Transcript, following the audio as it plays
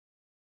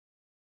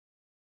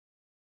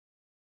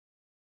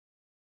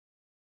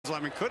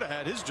Lyman could have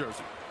had his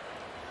jersey.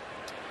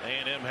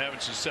 A&M having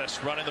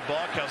success running the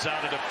ball, comes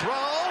out to throw,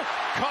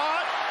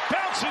 caught,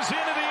 bounces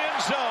into the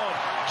end zone.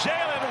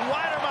 Jalen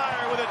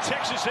Wydermyer with a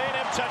Texas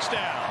A&M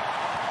touchdown.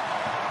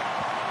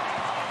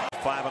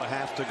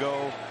 5.5 to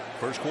go,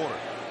 first quarter.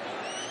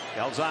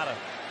 Calzada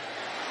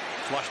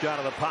flushed out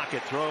of the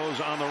pocket, throws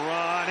on the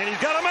run, and he's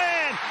got a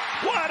man.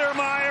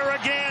 Wydermyer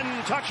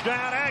again,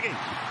 touchdown Aggies.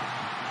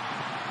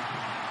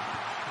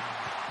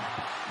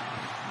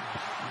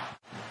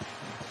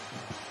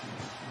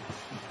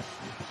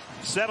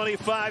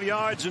 "75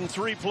 yards in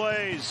 3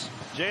 plays.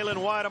 Jalen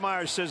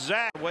Wydermyer says,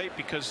 Zach. Wait,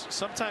 because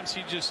sometimes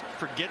he just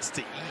forgets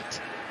to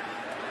eat.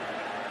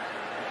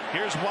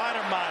 Here's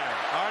Wydermyer.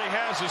 Already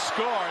has a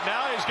score.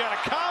 Now he's got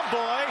a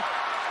convoy,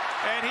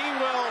 and he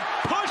will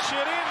push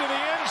it into the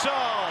end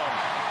zone.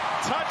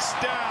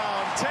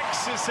 Touchdown,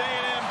 Texas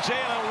A&M.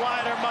 Jalen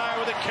Wydermyer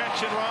with a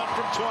catch and run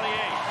from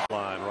 28.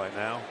 Line right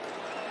now.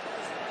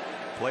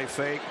 Play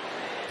fake.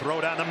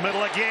 Throw down the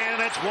middle again.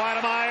 It's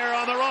Wydermyer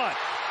on the run.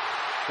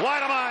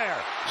 Wydermyer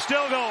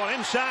still going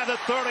inside the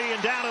 30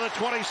 and down to the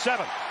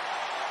 27.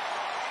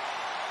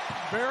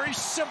 Very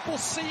simple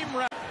seam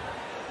route.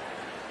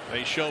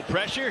 They show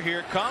pressure.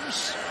 Here it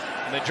comes.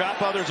 And they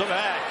drop others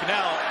back.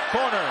 Now,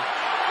 corner.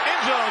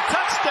 End zone.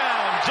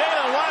 Touchdown.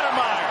 Jalen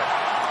Wydermyer.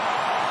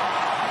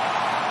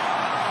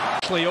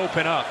 Actually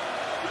open up.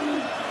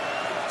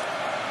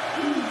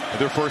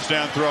 Their first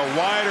down throw.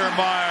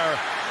 Wydermyer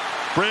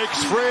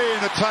breaks free,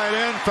 and the tight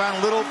end found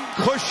a little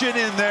cushion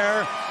in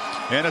there.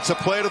 And it's a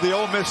play to the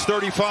Ole Miss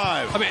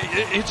 35. I mean,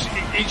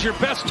 it's your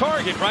best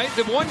target, right?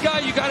 The one guy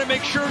you got to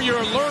make sure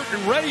you're alert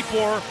and ready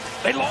for.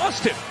 They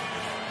lost him.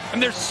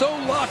 And they're so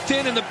locked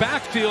in the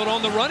backfield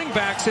on the running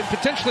backs and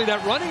potentially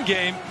that running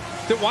game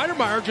that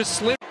Wydermyer just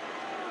slid.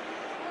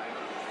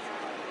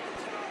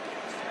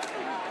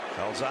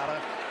 Calzada,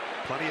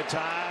 plenty of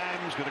time.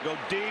 He's going to go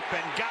deep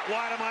and got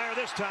Wydermyer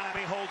this time.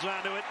 He holds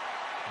on to it.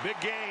 Big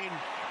gain.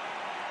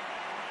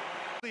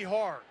 Really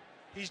hard.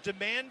 He's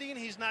demanding,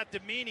 he's not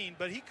demeaning,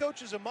 but he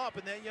coaches him up,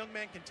 and that young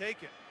man can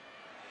take it.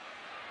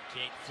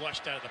 King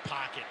flushed out of the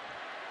pocket.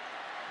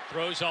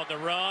 Throws on the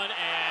run,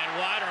 and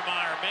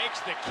Wydermyer makes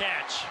the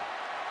catch.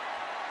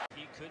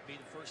 He could be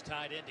the first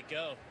tight end to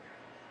go.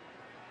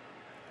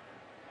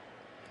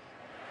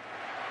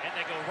 And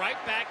they go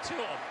right back to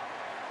him.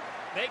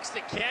 Makes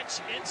the catch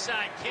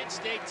inside Kent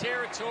State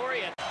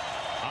territory. And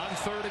On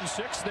 3rd and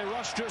 6, they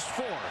rush just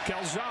 4.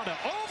 Calzada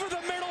over the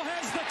middle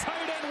has the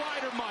tight end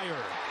Wydermyer.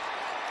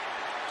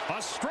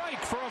 A strike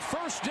for a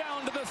first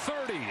down to the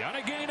 30 on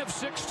a gain of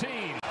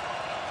 16.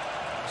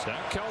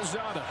 Zach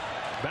Calzada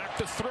back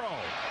to throw.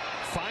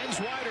 Finds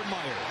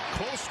Wydermyer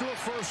close to a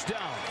first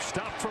down.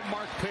 Stop from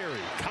Mark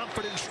Perry.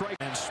 Confident strike.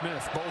 And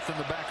Smith both in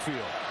the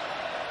backfield.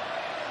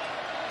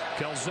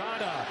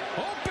 Calzada.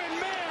 Open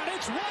man.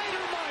 It's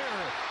Wydermyer.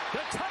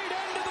 The tight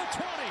end to the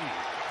 20.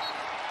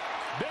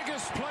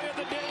 Biggest play of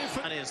the day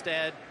for his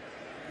dad,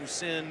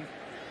 who's in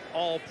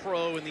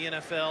All-Pro in the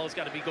NFL, has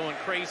got to be going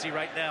crazy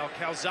right now.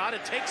 Calzada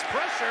takes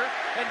pressure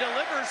and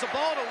delivers the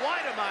ball to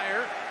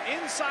Wydermyer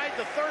inside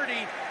the 30,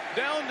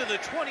 down to the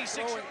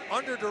 26.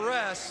 Under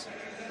duress,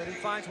 but he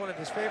finds one of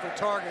his favorite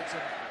targets,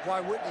 and why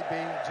wouldn't he be?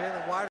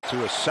 Jalen Wydermyer.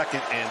 To a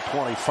 2nd and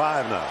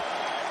 25 now.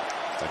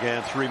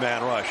 Again,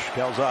 3-man rush.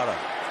 Calzada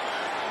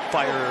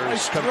fires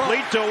nice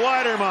complete to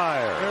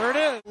Wydermyer. There it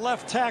is.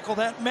 Left tackle.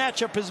 That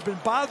matchup has been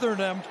bothering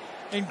them.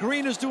 And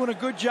Green is doing a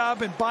good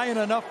job in buying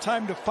enough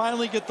time to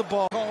finally get the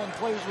ball. Calling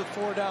plays with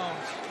 4 downs.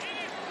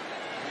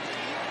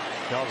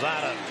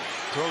 Calzada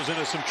throws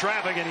into some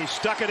traffic, and he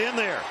stuck it in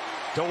there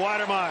to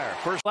Wydermyer.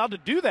 First Allowed to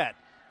do that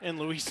in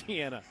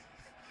Louisiana.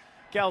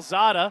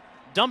 Calzada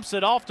dumps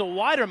it off to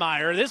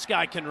Wydermyer. This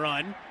guy can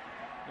run.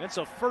 It's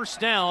a first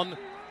down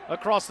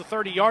across the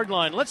 30-yard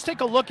line. Let's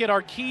take a look at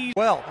our keys.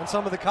 Well, and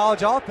some of the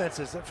college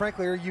offenses that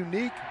frankly are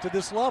unique to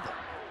this level.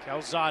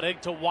 Calzada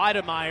to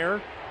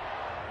Wydermyer.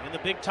 And the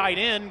big tight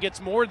end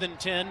gets more than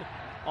 10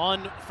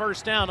 on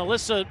first down.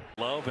 Alyssa.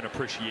 Love and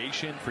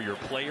appreciation for your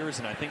players,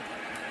 and I think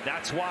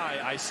that's why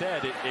I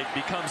said it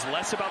becomes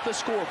less about the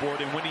scoreboard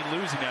and winning,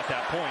 losing at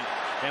that point,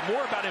 and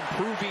more about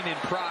improving in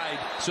pride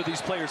so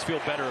these players feel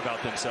better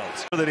about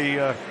themselves. that he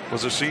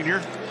was a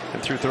senior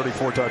and threw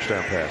 34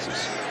 touchdown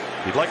passes.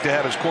 He'd like to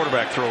have his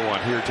quarterback throw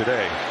one here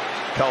today.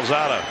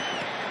 Calzada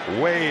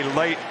way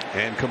late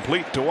and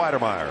complete to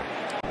Wydermyer.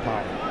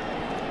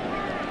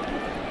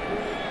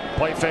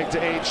 Play fake to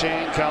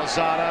A-Chain.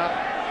 Calzada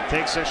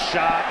takes a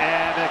shot,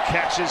 and the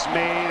catch is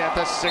made at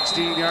the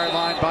 16-yard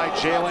line by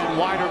Jalen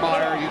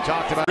Wydermyer. You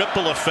talked about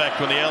Ripple effect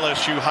when the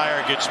LSU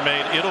hire gets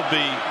made. It'll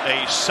be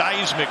a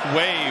seismic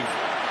wave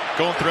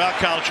going throughout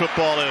college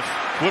football if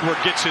Woodward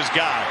gets his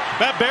guy.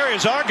 Matt Berry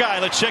is our guy.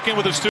 Let's check in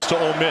with the students to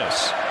Ole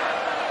Miss.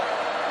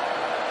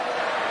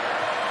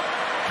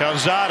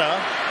 Calzada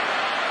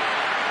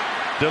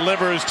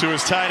delivers to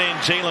his tight end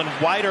Jalen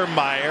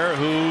Wydermyer,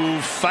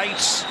 who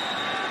fights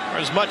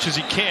as much as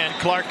he can.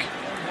 Clark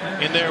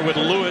in there with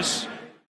Lewis.